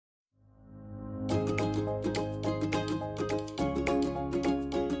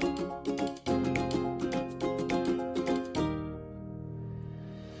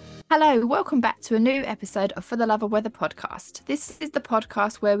Hello, welcome back to a new episode of For the Love of Weather podcast. This is the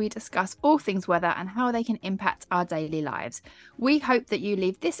podcast where we discuss all things weather and how they can impact our daily lives. We hope that you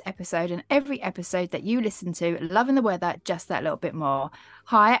leave this episode and every episode that you listen to loving the weather just that little bit more.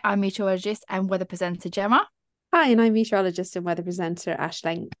 Hi, I'm meteorologist and weather presenter Gemma. Hi, and I'm meteorologist and weather presenter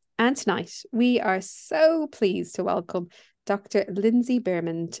Aisling. And tonight we are so pleased to welcome Dr. Lindsay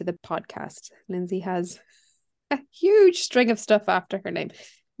Biermann to the podcast. Lindsay has a huge string of stuff after her name.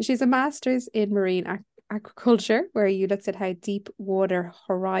 She's a master's in marine aquaculture, where you looked at how deep water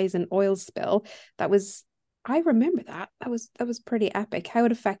horizon oil spill. I remember that. That was pretty epic. How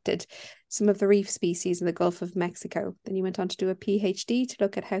it affected some of the reef species in the Gulf of Mexico. Then you went on to do a PhD to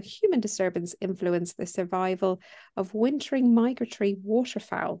look at how human disturbance influenced the survival of wintering migratory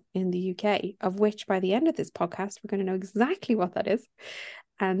waterfowl in the UK, of which by the end of this podcast, we're going to know exactly what that is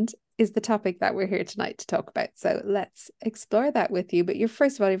and is the topic that we're here tonight to talk about. So let's explore that with you. But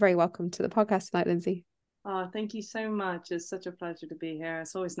first of all, you're very welcome to the podcast tonight, Lindsay. Oh, thank you so much. It's such a pleasure to be here.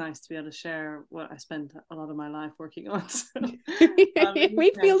 It's always nice to be able to share what I spent a lot of my life working on. So,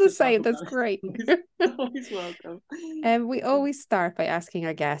 we feel the same. That's great. Always welcome. And we always start by asking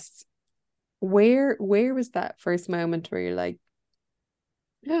our guests, where was that first moment where you're like,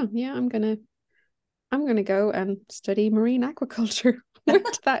 oh yeah, I'm gonna go and study marine aquaculture?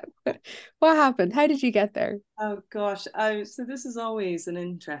 What happened? How did you get there? Oh gosh, so this is always an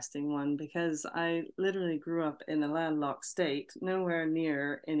interesting one because I literally grew up in a landlocked state, nowhere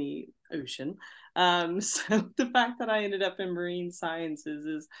near any ocean. So the fact that I ended up in marine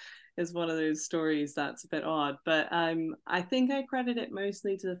sciences is one of those stories that's a bit odd. But I think I credit it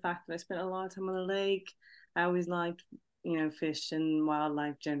mostly to the fact that I spent a lot of time on the lake. I always liked, fish and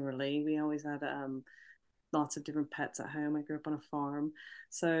wildlife generally. We always had lots of different pets at home. I grew up on a farm.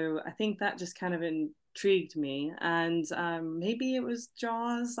 So I think that just kind of intrigued me. And maybe it was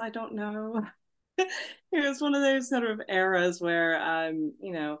Jaws, I don't know. It was one of those sort of eras where, I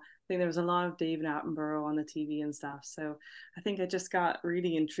think there was a lot of David Attenborough on the TV and stuff. So I think I just got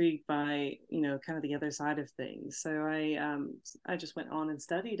really intrigued by, kind of the other side of things. So I just went on and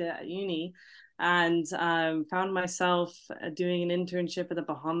studied it at uni and found myself doing an internship in the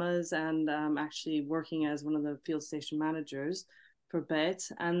Bahamas and actually working as one of the field station managers for a bit.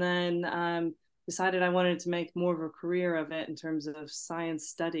 And then decided I wanted to make more of a career of it in terms of science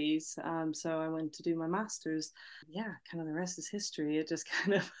studies. So I went to do my master's. Yeah, kind of the rest is history. It just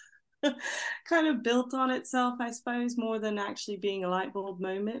kind of kind of built on itself, I suppose, more than actually being a light bulb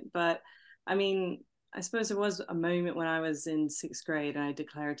moment. But I mean, I suppose there was a moment when I was in sixth grade and I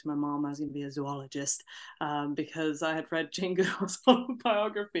declared to my mom I was going to be a zoologist because I had read Jane Goodall's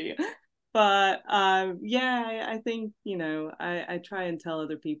autobiography. But I think, I try and tell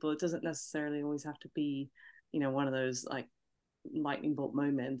other people it doesn't necessarily always have to be, one of those like lightning bolt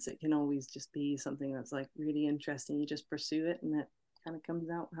moments. It can always just be something that's like really interesting. You just pursue it and it kind of comes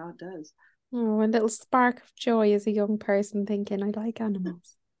out how it does. Oh, a little spark of joy as a young person thinking, I like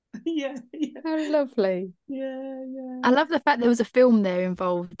animals. Yeah. How lovely. Yeah. I love the fact there was a film there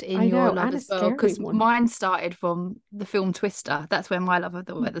involved in your love as well, because mine started from the film Twister. That's where my love of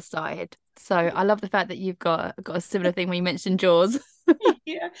the weather started. So I love the fact that you've got a similar thing when you mentioned Jaws.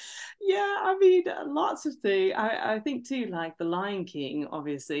 Yeah. I mean, lots of I think too, like The Lion King,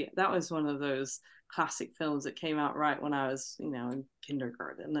 obviously, that was one of those classic films that came out right when I was, in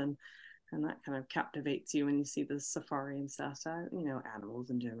kindergarten, and that kind of captivates you when you see the safari and stuff. So, animals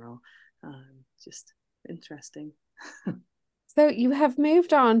in general, just interesting. So you have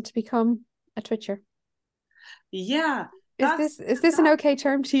moved on to become a twitcher. Yeah. Is this an okay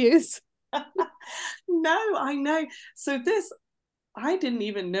term to use? No, I know. So I didn't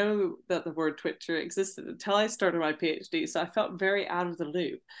even know that the word twitcher existed until I started my PhD. So I felt very out of the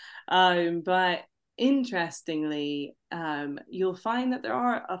loop. But interestingly, you'll find that there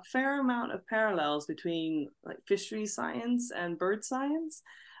are a fair amount of parallels between like fisheries science and bird science.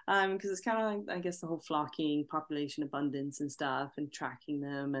 Because it's kind of like, I guess, the whole flocking, population abundance and stuff, and tracking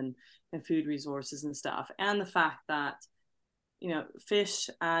them and food resources and stuff. And the fact that, fish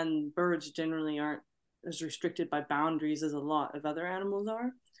and birds generally aren't as restricted by boundaries as a lot of other animals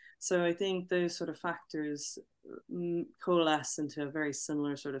are. So I think those sort of factors coalesce into a very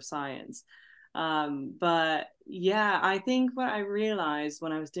similar sort of science. But yeah, I think what I realized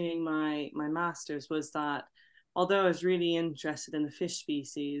when I was doing my master's was that although I was really interested in the fish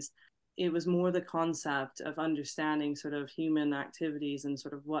species, it was more the concept of understanding sort of human activities and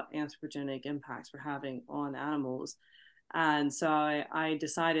sort of what anthropogenic impacts we're having on animals. And so I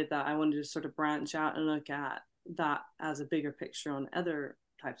decided that I wanted to sort of branch out and look at that as a bigger picture on other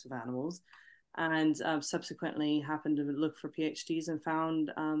types of animals. and subsequently happened to look for PhDs and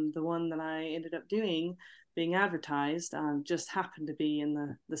found the one that I ended up doing being advertised just happened to be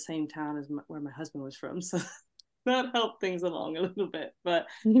in the same town as where my husband was from. So that helped things along a little bit. But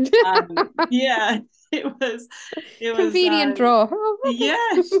yeah, it was convenient draw.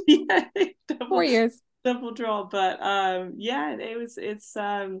 Yeah, yeah, 4 years. double draw. But yeah,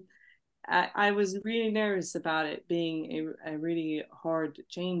 I was really nervous about it being a really hard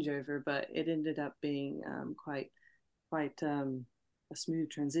changeover, but it ended up being quite a smooth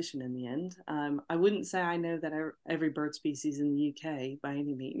transition in the end. I wouldn't say I know that every bird species in the UK by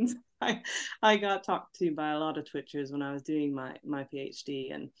any means. I got talked to by a lot of Twitchers when I was doing my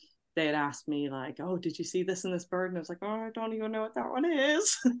PhD, and they had asked me like, "Oh, did you see this in this bird?" And I was like, "Oh, I don't even know what that one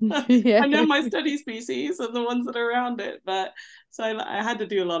is." Yeah. I know my study species and the ones that are around it, but so I had to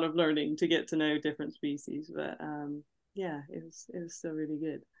do a lot of learning to get to know different species. But yeah, it was still really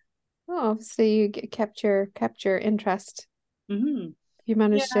good. Oh, so you kept your interest. Mm-hmm. You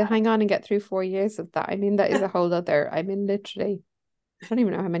managed to Yeah. hang on and get through 4 years of that. I mean, that is a whole other. I mean, literally, I don't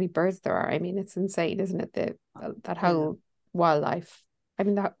even know how many birds there are. I mean, it's insane, isn't it? That whole wildlife.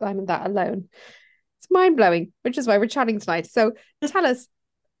 That alone. It's mind blowing, which is why we're chatting tonight. So tell us,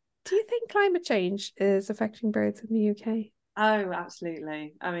 do you think climate change is affecting birds in the UK? Oh,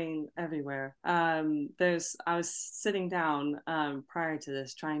 absolutely. I mean, everywhere. I was sitting down prior to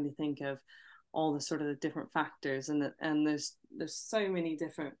this trying to think of all the sort of the different factors, and there's so many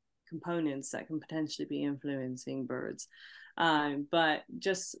different components that can potentially be influencing birds. But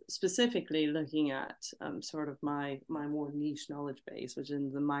just specifically looking at sort of my more niche knowledge base, which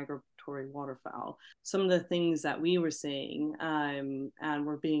is the migratory waterfowl, some of the things that we were seeing and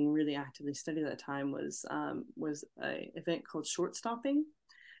were being really actively studied at the time was an event called short stopping.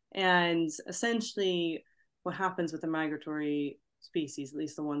 And essentially what happens with the migratory species, at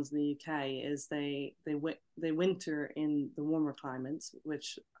least the ones in the UK, is they winter in the warmer climates,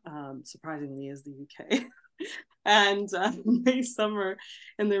 which surprisingly is the UK. And they summer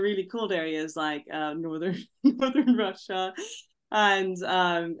in the really cold areas like northern Russia, and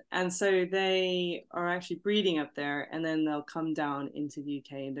so they are actually breeding up there, and then they'll come down into the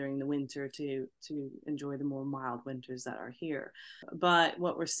UK during the winter to enjoy the more mild winters that are here. But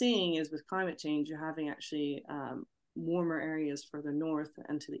what we're seeing is with climate change, you're having actually warmer areas further north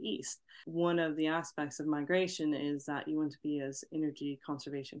and to the east. One of the aspects of migration is that you want to be as energy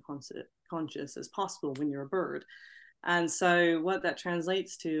conservation conscious as possible when you're a bird. And so what that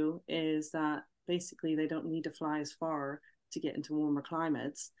translates to is that basically they don't need to fly as far to get into warmer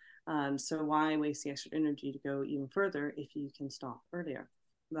climates. So why waste the extra energy to go even further if you can stop earlier?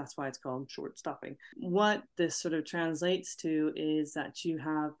 That's why it's called short stopping. What this sort of translates to is that you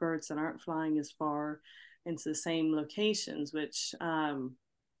have birds that aren't flying as far into the same locations, which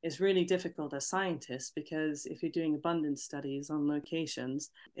is really difficult as scientists, because if you're doing abundance studies on locations,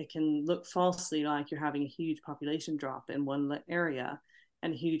 it can look falsely like you're having a huge population drop in one area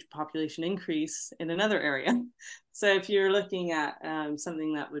and a huge population increase in another area. So if you're looking at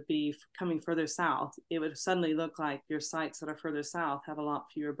something that would be coming further south, it would suddenly look like your sites that are further south have a lot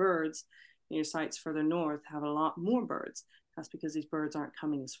fewer birds, and your sites further north have a lot more birds. That's because these birds aren't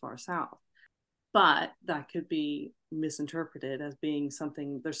coming as far south. But that could be misinterpreted as being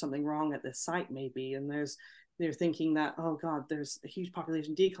there's something wrong at this site maybe, and they're thinking that, oh God, there's a huge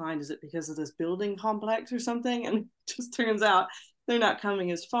population decline. Is it because of this building complex or something? And it just turns out they're not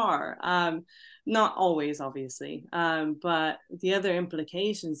coming as far. Not always, obviously, but the other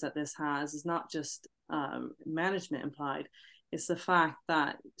implications that this has is not just management implied. It's the fact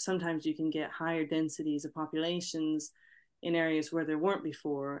that sometimes you can get higher densities of populations in areas where there weren't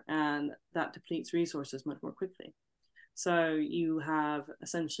before, and that depletes resources much more quickly. So you have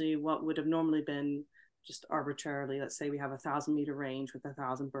essentially what would have normally been just arbitrarily, let's say we have 1,000-meter range with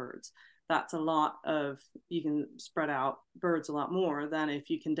 1,000 birds. That's a lot you can spread out birds a lot more than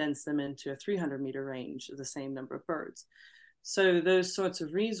if you condense them into a 300-meter range of the same number of birds. So those sorts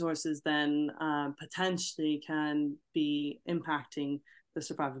of resources then potentially can be impacting the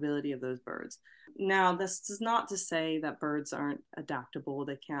survivability of those birds. Now, this is not to say that birds aren't adaptable.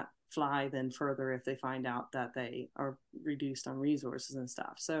 They can't fly then further if they find out that they are reduced on resources and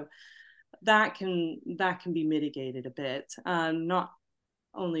stuff. So that can be mitigated a bit. Not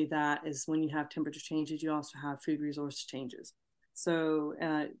only that is when you have temperature changes, you also have food resource changes. So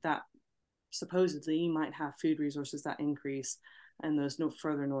that supposedly you might have food resources that increase in those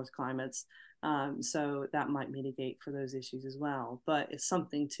further north climates. So that might mitigate for those issues as well, but it's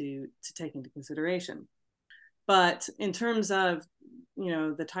something to take into consideration. But in terms of,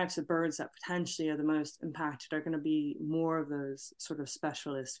 the types of birds that potentially are the most impacted are going to be more of those sort of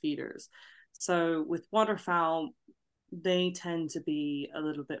specialist feeders. So with waterfowl, they tend to be a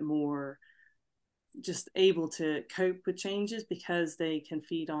little bit more just able to cope with changes because they can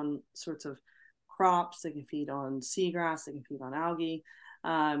feed on sorts of crops, they can feed on seagrass, they can feed on algae.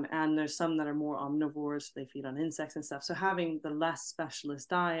 And there's some that are more omnivores, they feed on insects and stuff. So having the less specialist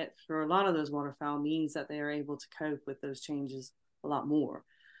diet for a lot of those waterfowl means that they are able to cope with those changes a lot more.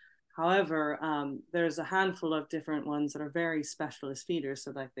 However, there's a handful of different ones that are very specialist feeders.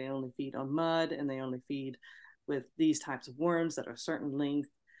 So like they only feed on mud and they only feed with these types of worms that are a certain length.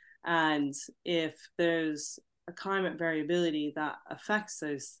 And if there's a climate variability that affects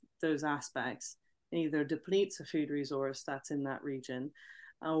those aspects, either depletes a food resource that's in that region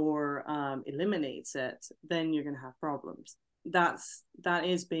or eliminates it, then you're going to have problems. That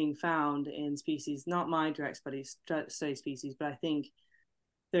is being found in species, not my direct study species, but I think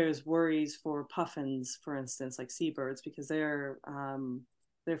there's worries for puffins, for instance, like seabirds, because they're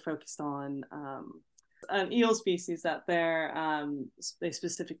focused on an eel species that they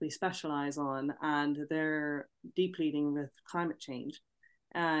specifically specialize on, and they're depleting with climate change.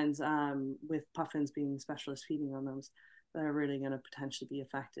 And with puffins being specialist feeding on those, they're really going to potentially be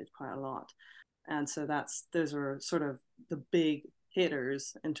affected quite a lot. And so those are sort of the big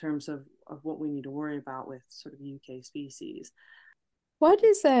hitters in terms of what we need to worry about with sort of UK species. What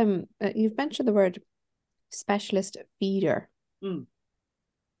is you've mentioned the word specialist feeder.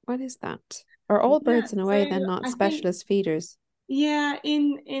 What is that? Are all birds in a way then not specialist feeders? Yeah,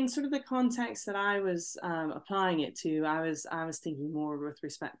 in sort of the context that I was applying it to, I was thinking more with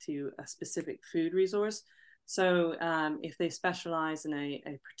respect to a specific food resource. So if they specialize in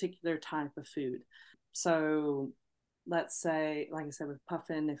a particular type of food, so let's say, like I said, with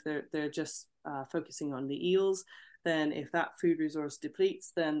puffin, if they're just focusing on the eels, then if that food resource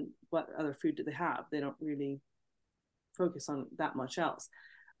depletes, then what other food do they have? They don't really focus on that much else.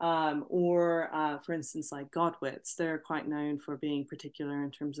 Or for instance, like godwits, they're quite known for being particular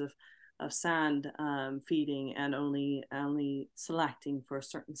in terms of sand feeding and only selecting for a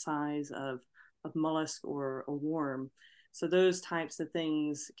certain size of mollusk or a worm. So those types of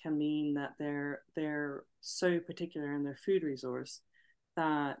things can mean that they're so particular in their food resource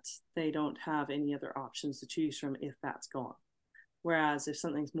that they don't have any other options to choose from if that's gone. Whereas if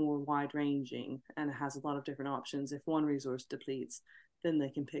something's more wide ranging and it has a lot of different options, if one resource depletes, then they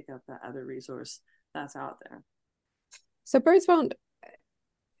can pick up that other resource that's out there. So birds won't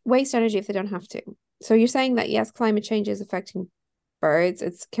waste energy if they don't have to. So you're saying that, yes, climate change is affecting birds.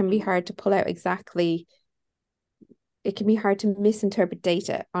 It can be hard to pull out exactly. It can be hard to misinterpret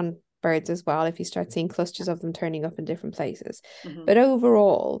data on birds as well if you start seeing clusters of them turning up in different places. But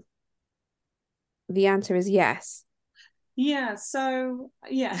overall, the answer is yes. Yeah. So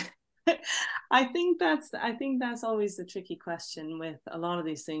yeah. I think that's always the tricky question with a lot of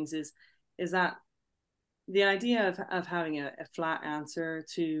these things is that the idea of having a flat answer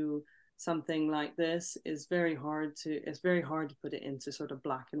to something like this is very hard to put it into sort of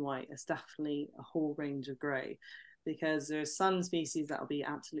black and white. It's definitely a whole range of gray, because there's some species that will be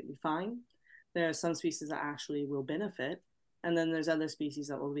absolutely fine. There are some species that actually will benefit, and then there's other species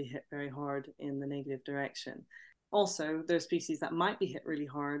that will be hit very hard in the negative direction. Also, there's species that might be hit really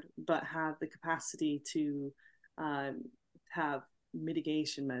hard, but have the capacity to have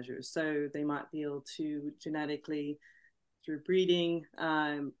mitigation measures. So they might be able to genetically, through breeding,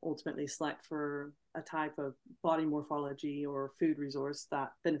 ultimately select for a type of body morphology or food resource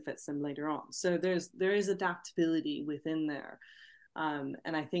that benefits them later on. So there is adaptability within there. And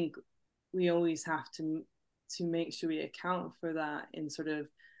I think we always have to make sure we account for that in sort of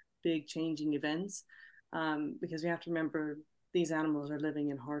big changing events. Because we have to remember these animals are living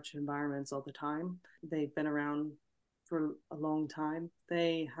in harsh environments all the time. They've been around for a long time.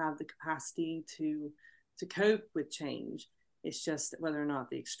 They have the capacity to cope with change. It's just whether or not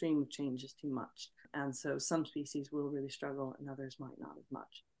the extreme of change is too much. And so some species will really struggle and others might not as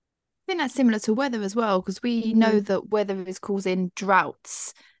much. I think that's similar to weather as well, because we know that weather is causing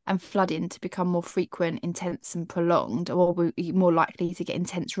droughts and flooding to become more frequent, intense and prolonged, or we're more likely to get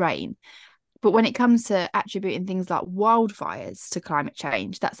intense rain. But when it comes to attributing things like wildfires to climate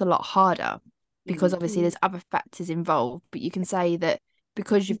change, that's a lot harder, because obviously there's other factors involved. But you can say that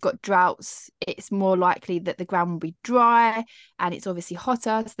because you've got droughts, it's more likely that the ground will be dry and it's obviously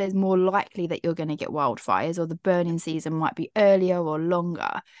hotter. So there's more likely that you're going to get wildfires, or the burning season might be earlier or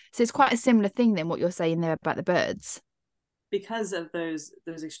longer. So it's quite a similar thing than what you're saying there about the birds. Because of those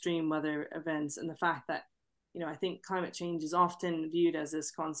extreme weather events and the fact that, I think climate change is often viewed as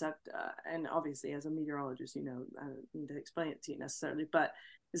this concept, and obviously as a meteorologist, I don't need to explain it to you necessarily, but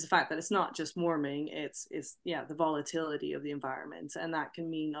is the fact that it's not just warming, it's the volatility of the environment, and that can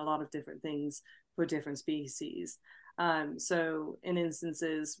mean a lot of different things for different species. So in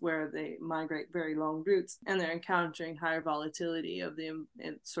instances where they migrate very long routes and they're encountering higher volatility of the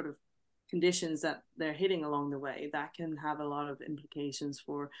sort of conditions that they're hitting along the way, that can have a lot of implications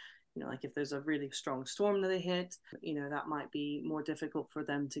for, like if there's a really strong storm that they hit, that might be more difficult for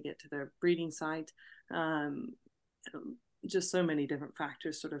them to get to their breeding site. Just so many different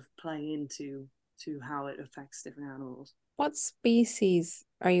factors sort of play into how it affects different animals. What species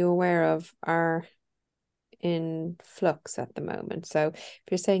are you aware of are in flux at the moment? So if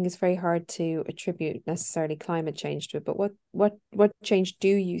you're saying it's very hard to attribute necessarily climate change to it, but what change do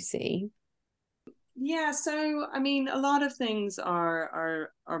you see? Yeah, so I mean, a lot of things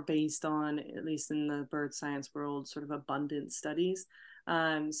are based on, at least in the bird science world, sort of abundance studies.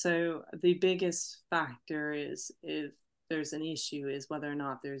 So the biggest factor is, if there's an issue, is whether or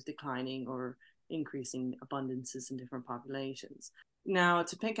not there's declining or increasing abundances in different populations. Now,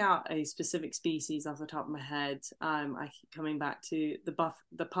 to pick out a specific species off the top of my head, I keep coming back to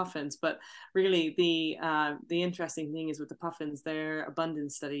the puffins, but really the interesting thing is with the puffins, their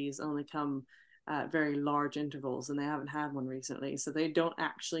abundance studies only come at very large intervals, and they haven't had one recently, so they don't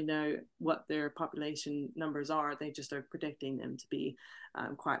actually know what their population numbers are. They just are predicting them to be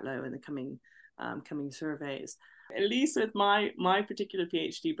quite low in the coming surveys. At least with my particular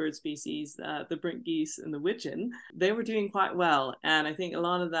PhD bird species, the brink geese and the wigeon, they were doing quite well, and I think a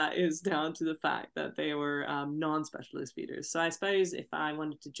lot of that is down to the fact that they were non-specialist feeders. So I suppose if I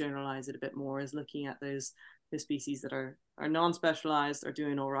wanted to generalize it a bit more, is looking at the species that are non-specialized are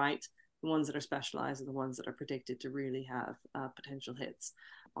doing all right. The ones that are specialized are the ones that are predicted to really have potential hits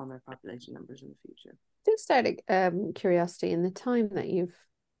on their population numbers in the future. Just out of curiosity, in the time that you've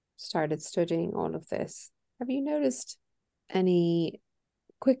started studying all of this, have you noticed any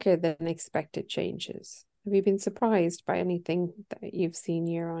quicker than expected changes? Have you been surprised by anything that you've seen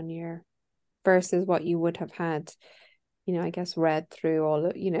year on year versus what you would have had, I guess, read through all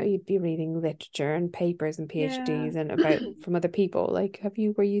of, you'd be reading literature and papers and PhDs and about from other people. Like, have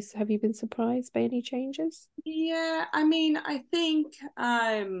you been surprised by any changes? Yeah, I mean, I think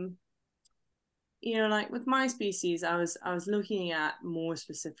like with my species, I was looking at more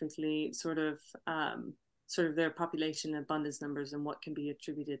specifically sort of their population abundance numbers and what can be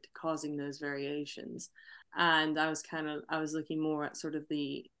attributed to causing those variations. And I was looking more at sort of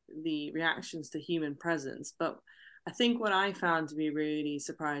the reactions to human presence. But I think what I found to be really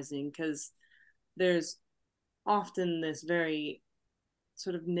surprising, because there's often this very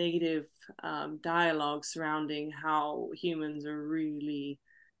sort of negative dialogue surrounding how humans are really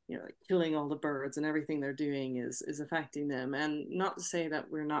killing all the birds, and everything they're doing is affecting them. And not to say that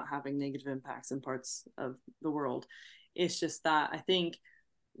we're not having negative impacts in parts of the world, it's just that I think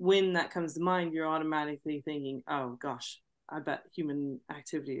when that comes to mind, you're automatically thinking, oh gosh, I bet human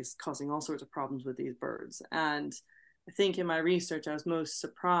activity is causing all sorts of problems with these birds. And I think in my research, I was most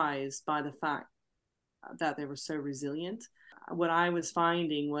surprised by the fact that they were so resilient. What I was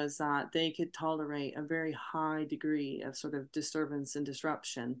finding was that they could tolerate a very high degree of sort of disturbance and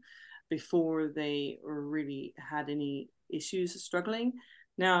disruption before they really had any issues struggling.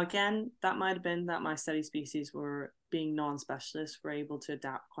 Now, again, that might have been that my study species were, being non-specialists, were able to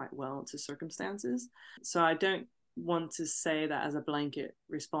adapt quite well to circumstances. So I don't want to say that as a blanket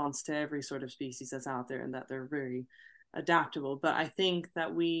response to every sort of species that's out there and that they're very adaptable. But I think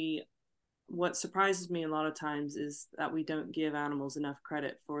that what surprises me a lot of times is that we don't give animals enough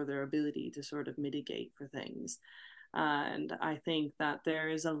credit for their ability to sort of mitigate for things. And I think that there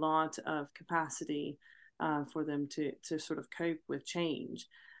is a lot of capacity for them to sort of cope with change.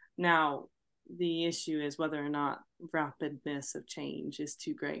 Now, the issue is whether or not rapidness of change is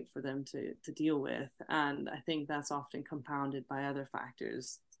too great for them to deal with. And I think that's often compounded by other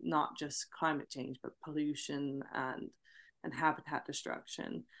factors, not just climate change, but pollution and habitat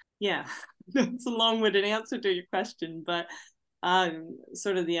destruction. Yeah, that's a long-winded answer to your question, but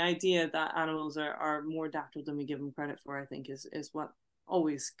sort of the idea that animals are more adaptable than we give them credit for, I think, is what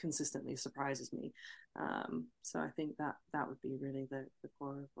always consistently surprises me. So I think that would be really the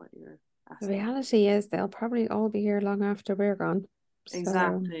core of what you're asking. The reality is they'll probably all be here long after we're gone.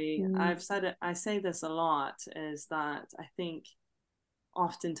 Exactly. I've said it, I say this a lot, is that I think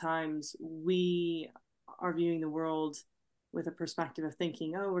oftentimes we are viewing the world with a perspective of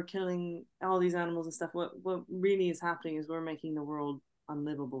thinking, oh, we're killing all these animals and stuff. What really is happening is we're making the world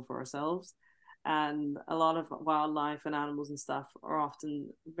unlivable for ourselves. And a lot of wildlife and animals and stuff are often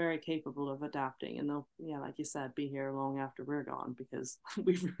very capable of adapting, and they'll, like you said, be here long after we're gone because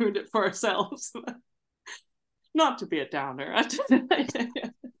we've ruined it for ourselves. Not to be a downer.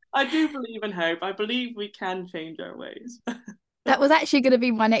 I do believe in hope. I believe we can change our ways. That was actually going to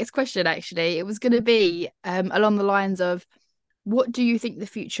be my next question, actually. It was going to be along the lines of, what do you think the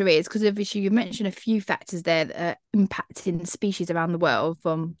future is? Because obviously you mentioned a few factors there that are impacting species around the world,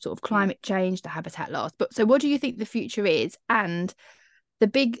 from sort of climate change to habitat loss. But so what do you think the future is? And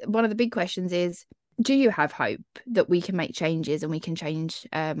one of the big questions is, do you have hope that we can make changes and we can change,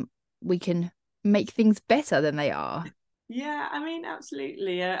 we can make things better than they are? Yeah, I mean,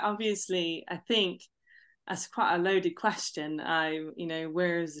 absolutely. Obviously, I think that's quite a loaded question.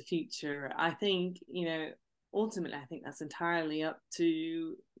 Where is the future? I think, ultimately, I think that's entirely up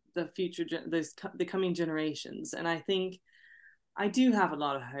to the future, the coming generations. And I think I do have a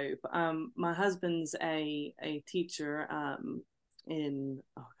lot of hope. My husband's a teacher in,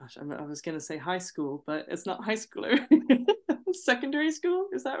 oh gosh, I was going to say high school, but it's not high schooler. Secondary school,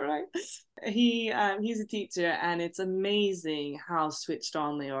 is that right? He's a teacher, and it's amazing how switched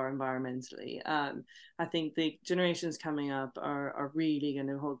on they are environmentally. I think the generations coming up are really going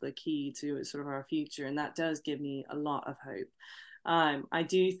to hold the key to sort of our future, and that does give me a lot of hope. I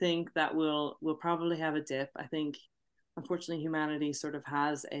do think that we'll probably have a dip. I think, unfortunately, humanity sort of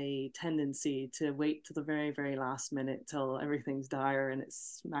has a tendency to wait to the very, very last minute till everything's dire and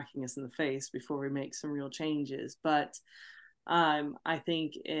it's smacking us in the face before we make some real changes. But I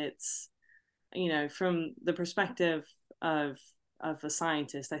think it's, from the perspective of a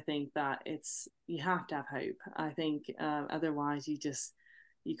scientist, I think that you have to have hope. I think otherwise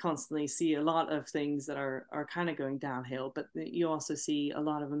you constantly see a lot of things that are kind of going downhill, but you also see a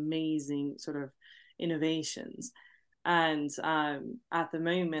lot of amazing sort of innovations. And at the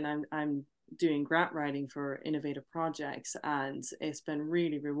moment, I'm doing grant writing for innovative projects, and it's been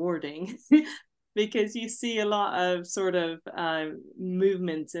really rewarding because you see a lot of sort of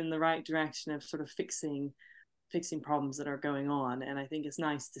movement in the right direction of sort of fixing problems that are going on. And I think it's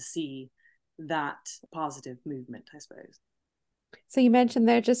nice to see that positive movement, I suppose. So you mentioned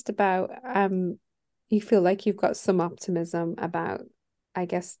there just about you feel like you've got some optimism about, I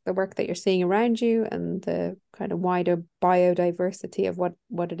guess, the work that you're seeing around you and the kind of wider biodiversity of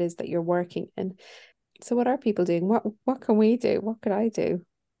what it is that you're working in. So what are people doing? What can we do? What could I do?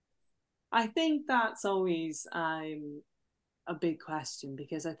 I think that's always a big question,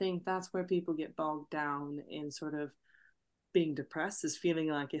 because I think that's where people get bogged down in sort of being depressed, is feeling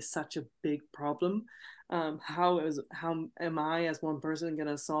like it's such a big problem. How am I as one person going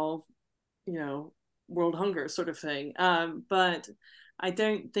to solve, world hunger sort of thing? But I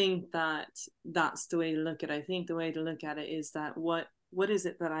don't think that that's the way to look at it. I think the way to look at it is that what is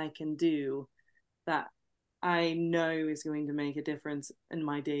it that I can do that I know is going to make a difference in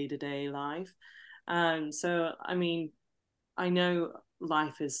my day-to-day life. So I mean, I know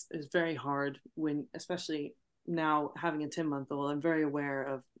life is very hard when, especially now having a 10-month-old, I'm very aware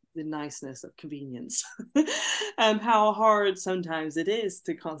of the niceness of convenience and how hard sometimes it is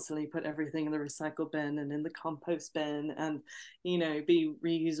to constantly put everything in the recycle bin and in the compost bin and, be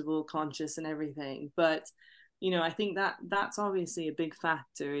reusable, conscious and everything. But I think that that's obviously a big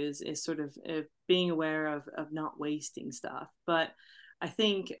factor, is sort of being aware of not wasting stuff. But I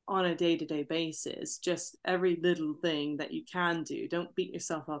think on a day-to-day basis, just every little thing that you can do, don't beat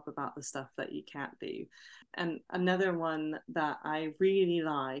yourself up about the stuff that you can't do. And another one that I really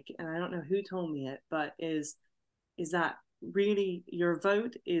like, and I don't know who told me it, but is that really your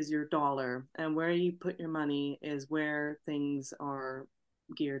vote is your dollar, and where you put your money is where things are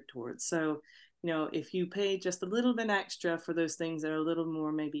geared towards. So if you pay just a little bit extra for those things that are a little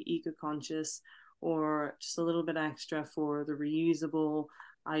more maybe eco-conscious, or just a little bit extra for the reusable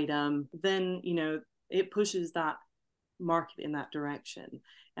item, then it pushes that market in that direction.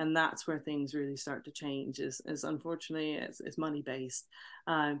 And that's where things really start to change, is unfortunately it's money based,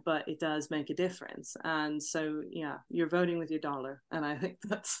 but it does make a difference. And so you're voting with your dollar, and I think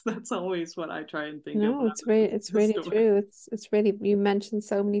that's always what I try and think of. No, it's really true. It's really, you mentioned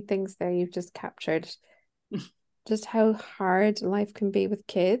so many things there. You've just captured just how hard life can be with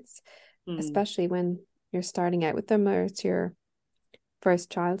kids, especially when you're starting out with them, or it's your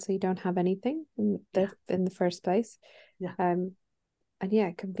first child, so you don't have anything in the first place. And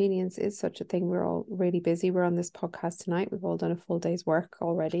yeah, convenience is such a thing. We're all really busy. We're on this podcast tonight. We've all done a full day's work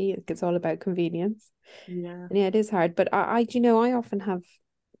already. It's all about convenience. Yeah. And yeah, it is hard. But I often have,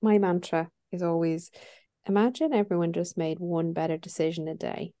 my mantra is always, imagine everyone just made one better decision a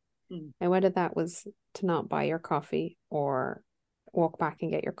day. And whether that was to not buy your coffee or walk back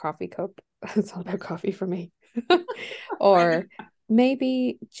and get your coffee cup. It's all about coffee for me. Or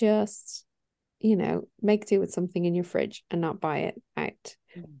maybe just, make do with something in your fridge and not buy it out.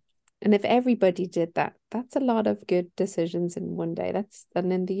 And if everybody did that, that's a lot of good decisions in one day.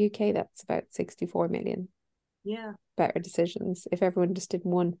 And in the UK, that's about 64 million better decisions. If everyone just did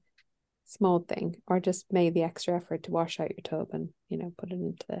one small thing, or just made the extra effort to wash out your tub and, you know, put it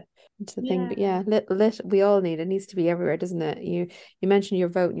into the thing. But yeah, we all need it. It needs to be everywhere, doesn't it? You mentioned your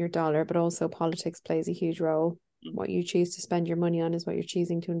vote and your dollar, but also politics plays a huge role. What you choose to spend your money on is what you're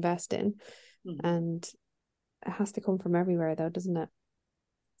choosing to invest in. And it has to come from everywhere though, doesn't it?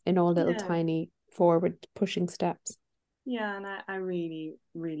 In all little tiny forward pushing steps. Yeah, and I really,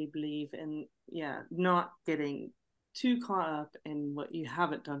 really believe in not getting too caught up in what you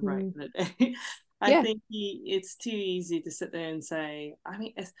haven't done right in the day. I think it's too easy to sit there and say, I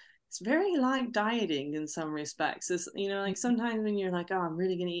mean, it's very like dieting in some respects. It's, you know, like sometimes when you're like, oh, I'm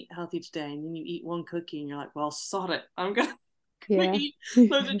really gonna eat healthy today, and then you eat one cookie and you're like, well, sod it, I'm gonna eat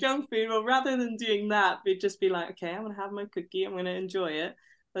loads of junk food. Well, rather than doing that, we'd just be like, okay, I'm gonna have my cookie, I'm gonna enjoy it.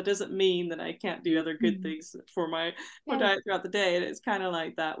 That doesn't mean that I can't do other good things for my diet throughout the day. And it's kind of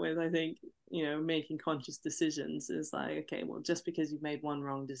like that with, I think, you know, making conscious decisions is like, okay, well, just because you've made one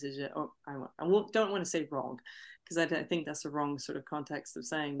wrong decision, or don't want to say wrong, because I think that's the wrong sort of context of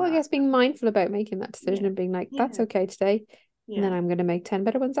saying well, that. I guess being mindful about making that decision and being like, that's okay today. And then I'm going to make 10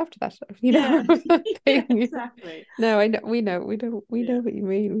 better ones after that. You know, exactly. No, I know, we know what you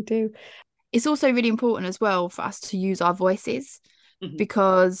mean. We do. It's also really important as well for us to use our voices,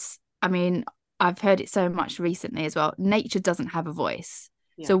 because, I mean, I've heard it so much recently as well. Nature doesn't have a voice.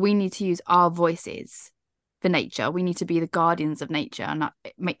 So we need to use our voices for nature. We need to be the guardians of nature. And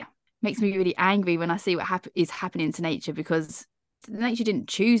it makes me really angry when I see what is happening to nature, because nature didn't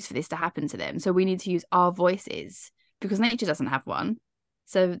choose for this to happen to them. So we need to use our voices, because nature doesn't have one.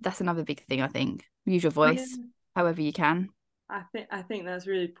 So that's another big thing, I think. Use your voice however you can. I think that's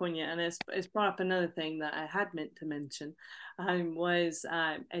really poignant, and it's brought up another thing that I had meant to mention, was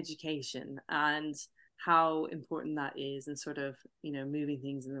education and how important that is, and sort of, you know, moving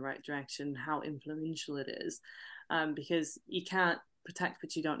things in the right direction, how influential it is, because you can't protect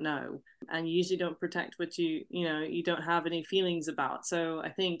what you don't know, and you usually don't protect what you don't have any feelings about. So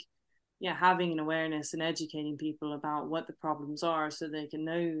I think having an awareness and educating people about what the problems are, so they can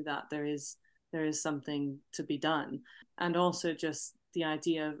know that there is something to be done. And also just the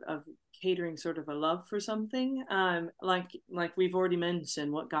idea of catering sort of a love for something, like we've already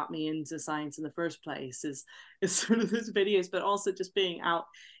mentioned, what got me into science in the first place is sort of those videos, but also just being out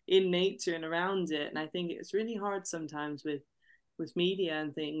in nature and around it. And I think it's really hard sometimes with media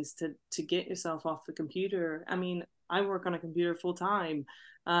and things to get yourself off the computer. I mean, I work on a computer full time,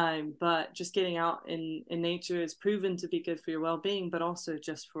 but just getting out in nature is proven to be good for your well-being, but also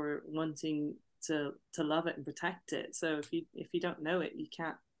just for wanting to love it and protect it. So if you don't know it, you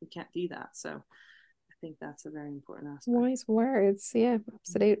can't do that. So I think that's a very important aspect. Wise words. Yeah,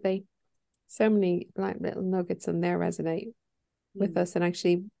 absolutely. So many like little nuggets in there resonate with us. And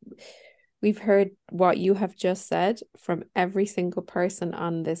actually, we've heard what you have just said from every single person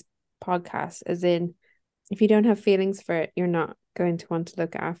on this podcast, as in, if you don't have feelings for it, you're not going to want to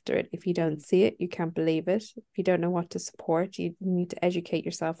look after it. If you don't see it, you can't believe it. If you don't know what to support, you need to educate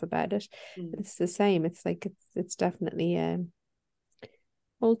yourself about it. It's the same. It's like it's definitely a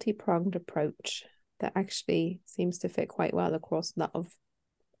multi-pronged approach that actually seems to fit quite well across a lot of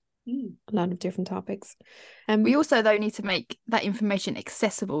different topics. We also, though, need to make that information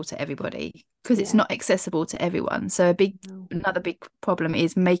accessible to everybody, because it's not accessible to everyone. So another big problem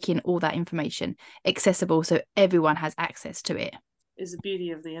is making all that information accessible so everyone has access to it. Is the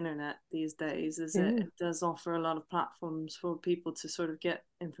beauty of the internet these days, is it does offer a lot of platforms for people to sort of get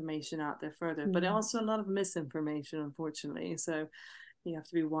information out there further, but also a lot of misinformation, unfortunately. So you have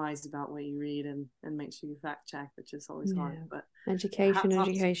to be wise about what you read and make sure you fact check, which is always hard. But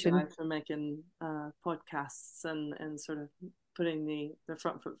education for making podcasts and sort of putting the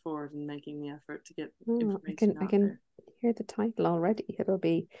front foot forward and making the effort to get information I can hear the title already. It'll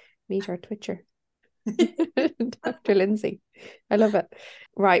be Meet Our Twitcher. Dr. Lindsay. I love it.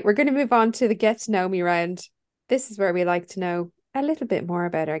 Right, we're going to move on to the get to know me round. This is where we like to know a little bit more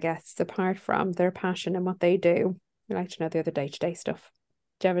about our guests, apart from their passion and what they do. We like to know the other day-to-day stuff.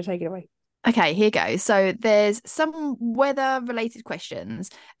 Gemma, take it away. Okay, here goes. So there's some weather related questions,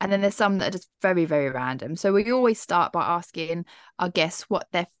 and then there's some that are just very, very random. So we always start by asking our guests what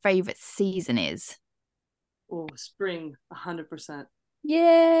their favourite season is. Oh, spring, 100%.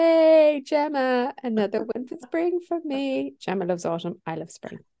 Yay, Gemma. Another one for spring for me. Gemma loves autumn. I love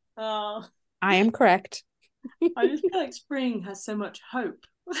spring. Oh, I am correct. I just feel like spring has so much hope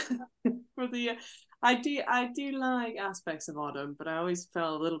for the I do like aspects of autumn, but I always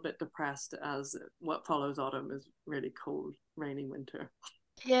felt a little bit depressed as what follows autumn is really cold, rainy winter.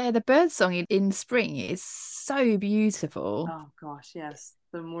 Yeah, the bird song in spring is so beautiful. Oh gosh, yes.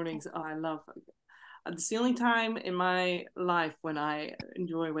 The mornings, oh, I love. It's the only time in my life when I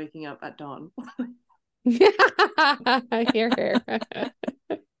enjoy waking up at dawn. Hear, hear.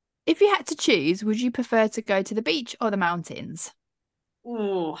 If you had to choose, would you prefer to go to the beach or the mountains?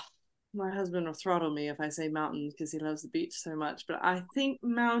 Oh, my husband will throttle me if I say mountains because he loves the beach so much. But I think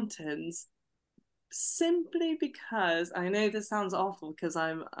mountains simply because I know this sounds awful because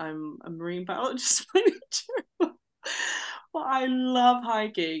I'm a marine biologist by nature. But I love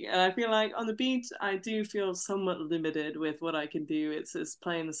hiking, and I feel like on the beach I do feel somewhat limited with what I can do. It's just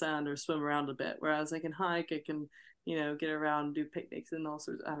play in the sand or swim around a bit. Whereas I can hike, I can get around, do picnics and all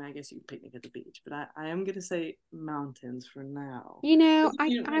sorts. I mean, I guess you can picnic at the beach, but I am going to say mountains for now.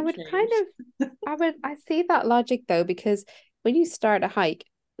 I would kind of I see that logic though, because when you start a hike,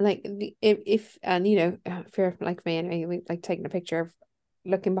 like if and if you're like me anyway, like taking a picture of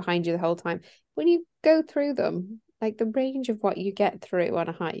looking behind you the whole time, when you go through them, like the range of what you get through on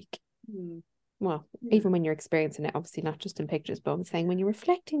a hike, well, Yeah. even when you're experiencing it, obviously not just in pictures, but I'm saying when you're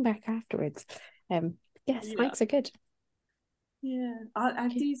reflecting back afterwards, yes, Yeah. hikes are good. Yeah, I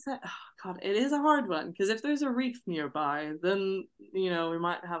do say, oh God, it is a hard one because if there's a reef nearby, then we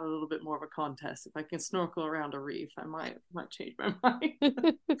might have a little bit more of a contest. If I can snorkel around a reef, I might change my mind.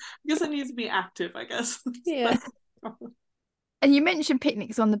 I guess I need to be active, I guess. Yeah. And you mentioned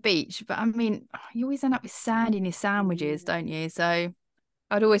picnics on the beach, but I mean, you always end up with sand in your sandwiches, don't you? So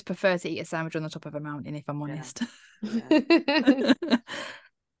I'd always prefer to eat a sandwich on the top of a mountain, if I'm honest. Yeah.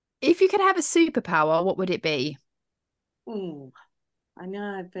 If you could have a superpower, what would it be? Ooh, I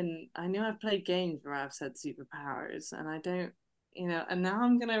know I've played games where I've said superpowers, and I don't, and now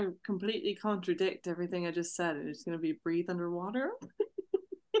I'm gonna completely contradict everything I just said, and it's gonna be breathe underwater.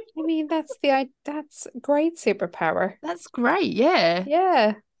 I mean, that's a great superpower. That's great, yeah.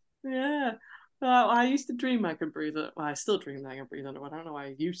 Yeah. Yeah. Well, I used to dream I could breathe. Well, I still dream that I can breathe underwater. I don't know why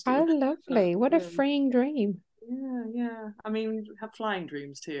I used to. How lovely. What a freeing dream. Yeah, yeah. I mean, have flying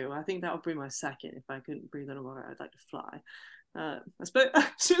dreams too. I think that would be my second. If I couldn't breathe underwater, I'd like to fly. I suppose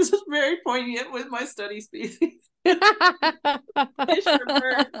she was very poignant with my study species. Fish or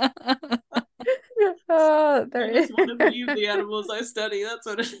bird. Oh, I just want to view the animals I study. That's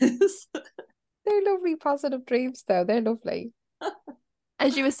what it is. They're lovely, positive dreams, though. They're lovely.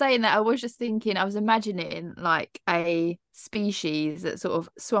 As you were saying that, I was just thinking, I was imagining like a species that sort of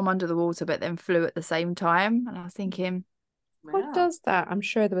swam under the water but then flew at the same time. And I was thinking, What Wow. does that? I'm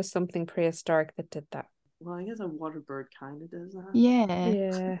sure there was something prehistoric that did that. Well, I guess a water bird kind of does that. yeah,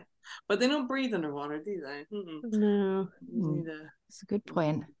 Yeah. But they don't breathe underwater, do they? No. that's a good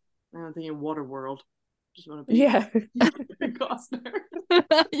point. I'm thinking water world. Just want to be Yeah. Costner.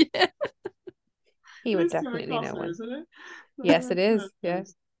 Yeah. He would It's Kevin definitely know Costner, one. isn't it? Yes, it is. Yeah.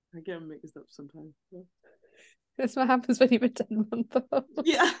 I get them mixed up sometimes. Yeah. That's what happens when you pretend month old.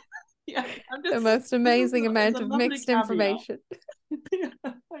 Yeah. Yeah. The most amazing amount it's a of lovely mixed caveat. information. Yeah.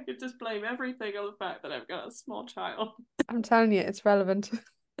 I could just blame everything on the fact that I've got a small child. I'm telling you, it's relevant.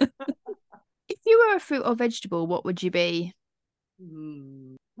 If you were a fruit or vegetable, what would you be?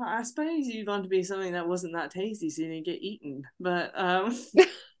 Well, I suppose you'd want to be something that wasn't that tasty so you didn't get eaten. But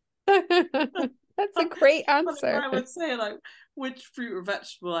That's a great but if answer. I would say like which fruit or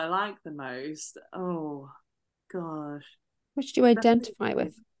vegetable I like the most. Oh gosh. Which do you identify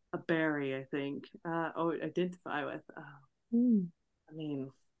with? A berry, I think. Identify with. I mean,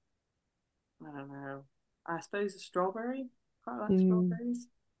 I don't know. I suppose a strawberry. Quite like strawberries.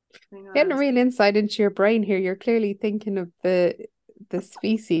 Getting a real insight into your brain here. You're clearly thinking of the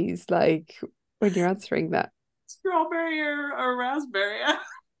species, like when you're answering that. Strawberry or raspberry.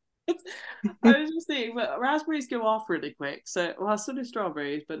 I was just thinking, but raspberries go off really quick. So, well, so do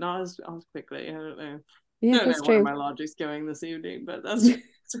strawberries, but not as quickly. I don't know. Yeah, Don't that's know true. where my logic's going this evening, but that's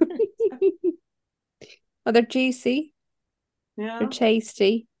Oh, they're juicy. yeah. They're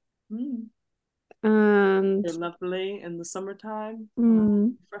tasty. And They're lovely in the summertime.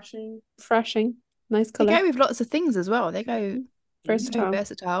 refreshing. Nice They colour. go with lots of things as well. They go Versatile.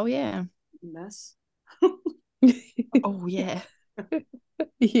 versatile, yeah. Mess. Oh, yeah.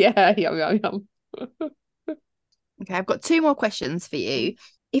 Yeah, yum, yum, yum. Okay, I've got 2 more questions for you.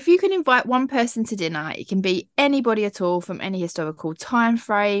 If you can invite one person to dinner, it can be anybody at all from any historical time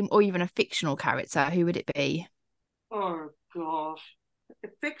frame or even a fictional character. Who would it be? Oh gosh,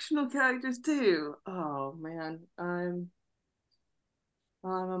 fictional characters too. Oh man, I'm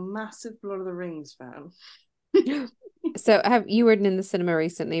a massive Lord of the Rings fan. So have you were in the cinema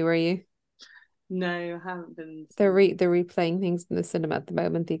recently, were you? No, I haven't been. They're replaying things in the cinema at the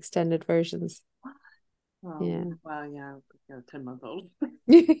moment, the extended versions. Yeah. Well, yeah, 10-month-old.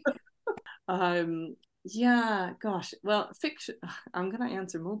 Yeah, gosh. Well, fiction. I'm gonna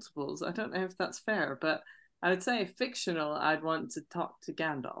answer multiples. I don't know if that's fair, but I would say fictional. I'd want to talk to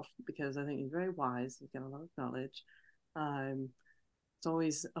Gandalf because I think he's very wise. He's got a lot of knowledge. Um, it's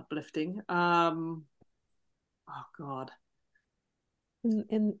always uplifting. Oh God.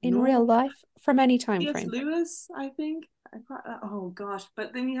 In real No, life from any time C.S. frame. Lewis, I think. Oh gosh,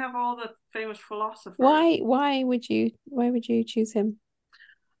 but then you have all the famous philosophers. Why would you choose him?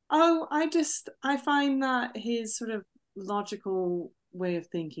 Oh, I find that his sort of logical way of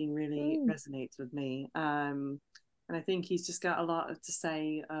thinking really resonates with me. And I think he's just got a lot to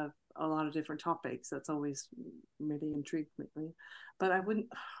say of a lot of different topics. That's always really intrigued me. But I wouldn't.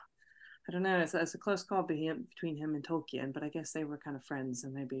 I don't know. It's a close call between him and Tolkien, but I guess they were kind of friends,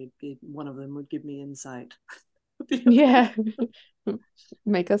 and maybe one of them would give me insight. Yeah.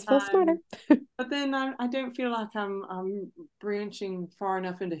 Make us feel smarter. But then I don't feel like I'm branching far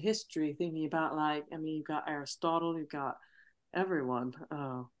enough into history, thinking about you've got Aristotle, you've got everyone.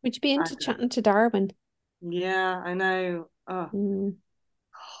 Oh, Would you be into chatting to Darwin? yeah, I know. Oh,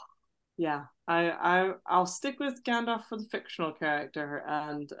 yeah. I'll stick with Gandalf for the fictional character,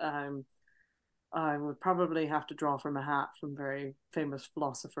 and I would probably have to draw from a hat from very famous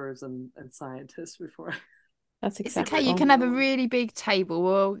philosophers and scientists before. That's It's okay. acceptable. You can have a really big table,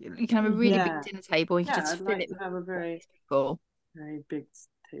 or you can have a really big Yeah, dinner table. You can yeah. just I'd fill like it to with have a very people. very big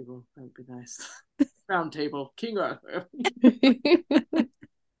table. That would be nice. Round table, King Arthur.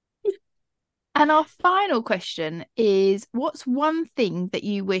 And our final question is, what's one thing that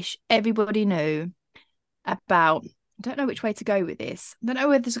you wish everybody knew about? I don't know which way to go with this. I don't know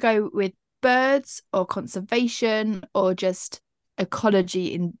whether to go with birds or conservation or just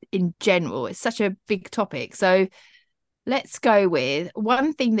ecology in general. It's such a big topic. So let's go with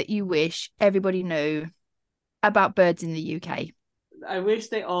one thing that you wish everybody knew about birds in the UK. I wish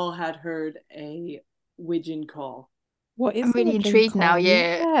they all had heard a widgeon call. What is I'm the really widgeon intrigued now. call?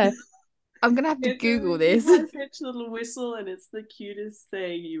 Yeah. Yeah. I'm gonna have to It's a Google really this. high pitched little whistle, and it's the cutest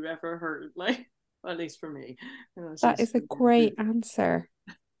thing you've ever heard. Like, well, at least for me. That is a great answer.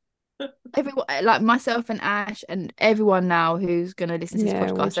 Everyone, like myself and Ash and everyone now who's going to listen to this Yeah,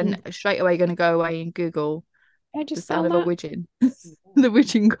 podcast widgeon. and straight away going to go away and Google How'd you the spell sound of a that? widgeon. The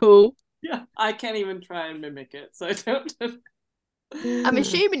widgeon call. Yeah, I can't even try and mimic it, so I don't. I'm Yeah.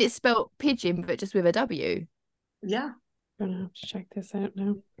 assuming it's spelled pigeon, but just with a W. Yeah. Gonna have to check this out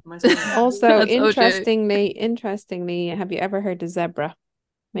now. Myself. Also, I told you. interestingly, have you ever heard a zebra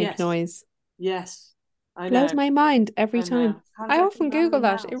make Yes. noise? Yes. I Blows know. my mind every I know. time. Sounds I like often an animal Google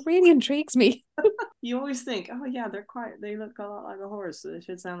that. It mouse. really intrigues me. You always think, oh yeah, they're quiet. They look a lot like a horse, so they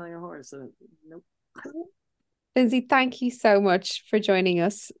should sound like a horse. Nope. Lindsay, thank you so much for joining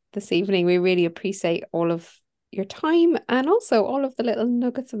us this evening. We really appreciate all of your time and also all of the little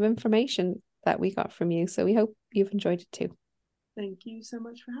nuggets of information that we got from you. So we hope you've enjoyed it too. Thank you so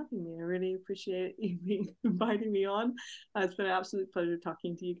much for having me. I really appreciate you inviting me on. It's been an absolute pleasure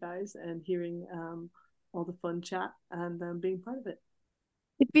talking to you guys and hearing all the fun chat and being part of it.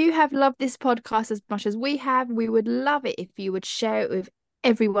 If you have loved this podcast as much as we have, we would love it if you would share it with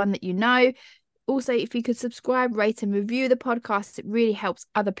everyone that you know. Also, if you could subscribe, rate, and review the podcast, it really helps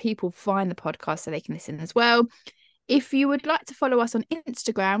other people find the podcast so they can listen as well. If you would like to follow us on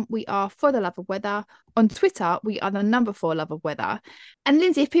Instagram, we are For the Love of Weather. On Twitter, we are the number 4 Love of Weather. And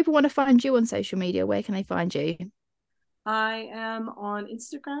Lindsay, if people want to find you on social media, where can they find you? I am on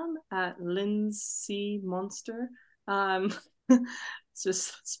Instagram at Lindsay Monster. It's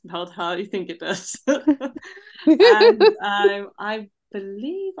just spelled how you think it does. And I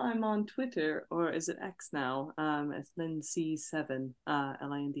believe I'm on Twitter, or is it X now? It's Lindsay7,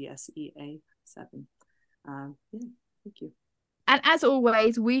 Lindsea 7. Yeah, thank you. And as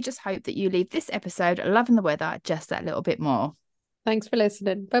always, we just hope that you leave this episode loving the weather just that little bit more. Thanks for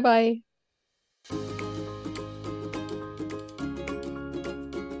listening. Bye-bye.